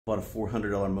Bought a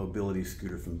 $400 mobility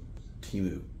scooter from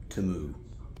Temu.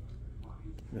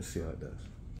 Let's see how it does.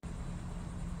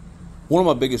 One of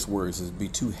my biggest worries is it'd be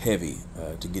too heavy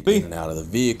to get in and out of the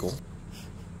vehicle.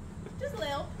 Just a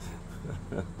little.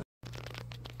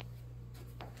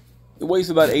 It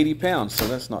weighs about 80 pounds, so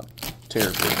that's not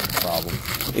terribly a problem.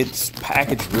 It's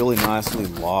packaged really nicely,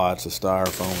 lots of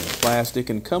styrofoam and plastic,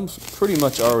 and comes pretty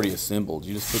much already assembled.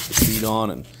 You just put the seat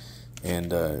on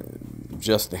and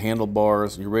adjust the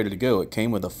handlebars, and you're ready to go. It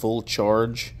came with a full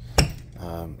charge.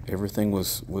 Everything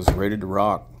was ready to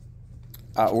rock.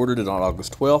 I ordered it on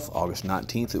August 12th. August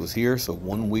 19th it was here, so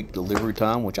 1 week delivery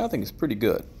time, which I think is pretty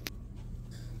good.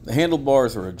 The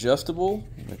handlebars are adjustable,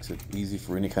 makes it easy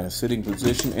for any kind of sitting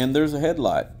position, and there's a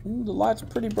headlight. The light's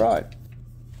pretty bright.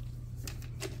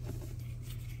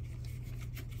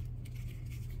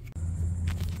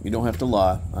 You don't have to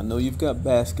lie. I know you've got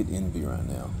basket envy right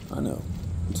now. I know.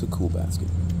 It's a cool basket.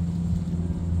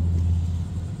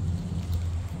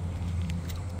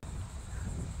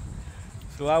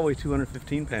 So I weigh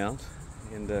 215 pounds,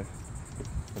 and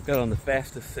I've got it on the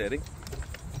fastest setting.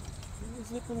 It's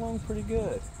zipping along pretty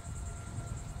good.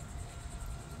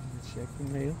 Check the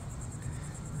mail.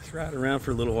 Let's ride around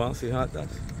for a little while, see how it does.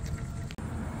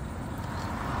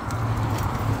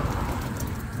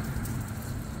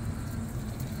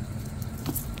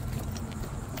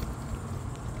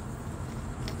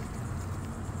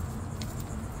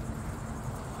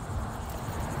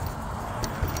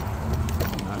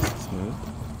 Nice and smooth.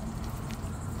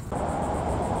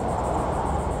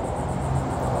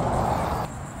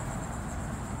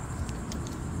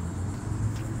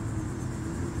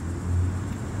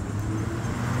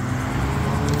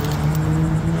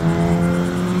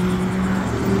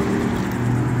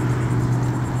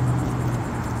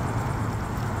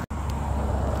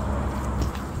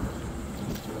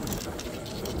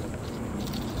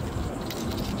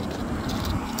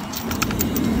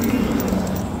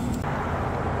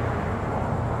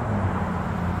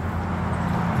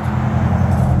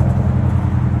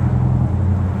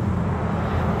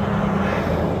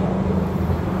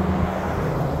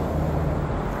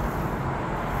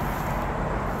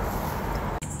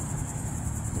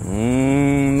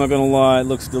 Not gonna lie, it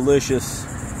looks delicious.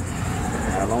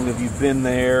 How long have you been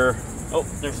there? Oh,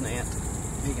 there's an ant.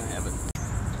 He can have it.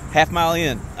 Half-mile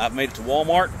in, I've made it to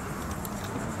Walmart,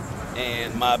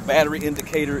 and my battery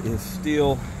indicator is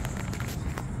still,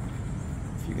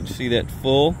 if you can see that,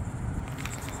 full.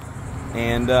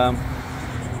 And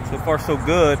so far so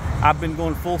good. I've been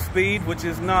going full speed, which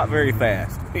is not very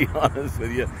fast, to be honest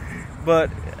with you.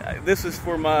 But this is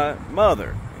for my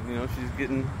mother. You know, she's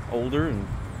getting older and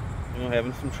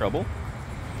having some trouble,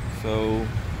 so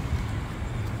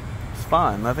it's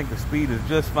fine. I think the speed is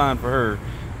just fine for her.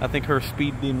 I think her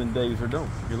speed demon days are done.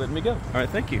 You're letting me go. All right,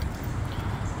 thank you.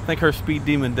 I think her speed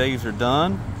demon days are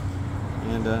done,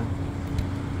 and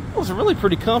it was really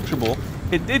pretty comfortable.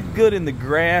 It did good in the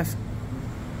grass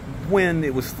when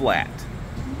it was flat.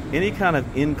 Any kind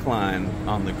of incline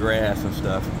on the grass and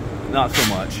stuff, not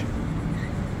so much.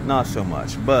 Not so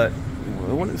much, but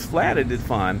when it's flat, it did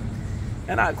fine.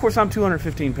 And of course, I'm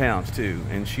 215 pounds too,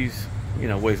 and she's,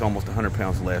 weighs almost 100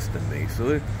 pounds less than me, so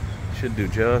it should do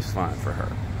just fine for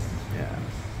her. Yeah.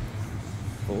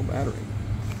 Full battery.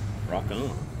 Rock on.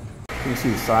 You can see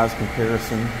the size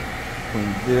comparison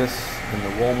between this and the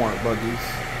Walmart buggies.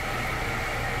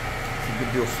 It's a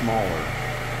good deal smaller,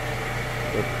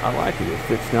 but I like it. It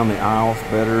fits down the aisles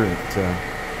better. It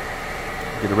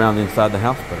get around inside the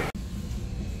house better.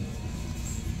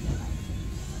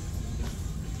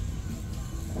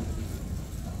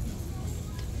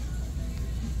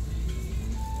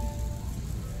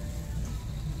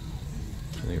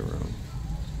 Room.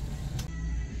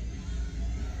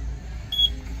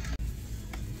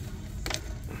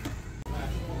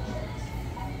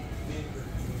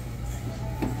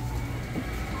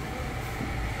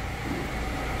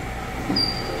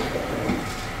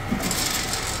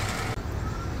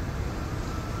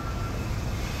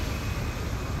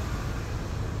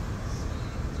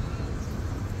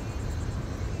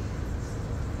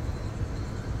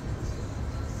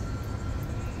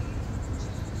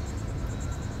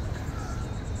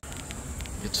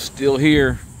 It's still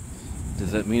here.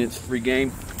 Does that mean it's free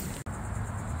game?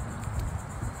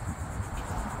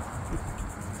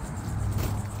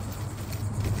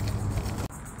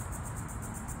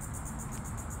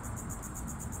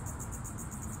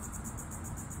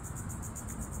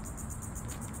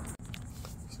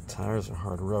 The tires are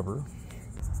hard rubber.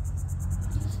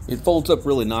 It folds up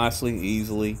really nicely,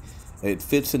 easily. It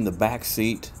fits in the back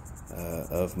seat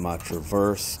of my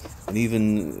Traverse, and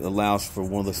even allows for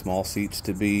one of the small seats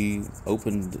to be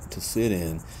opened to sit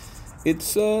in. It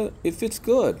fits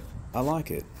good. I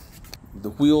like it. The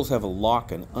wheels have a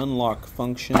lock and unlock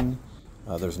function.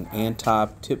 There's an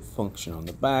anti-tip function on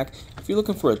the back. If you're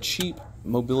looking for a cheap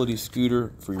mobility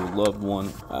scooter for your loved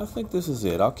one, I think this is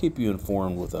it. I'll keep you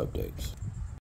informed with updates.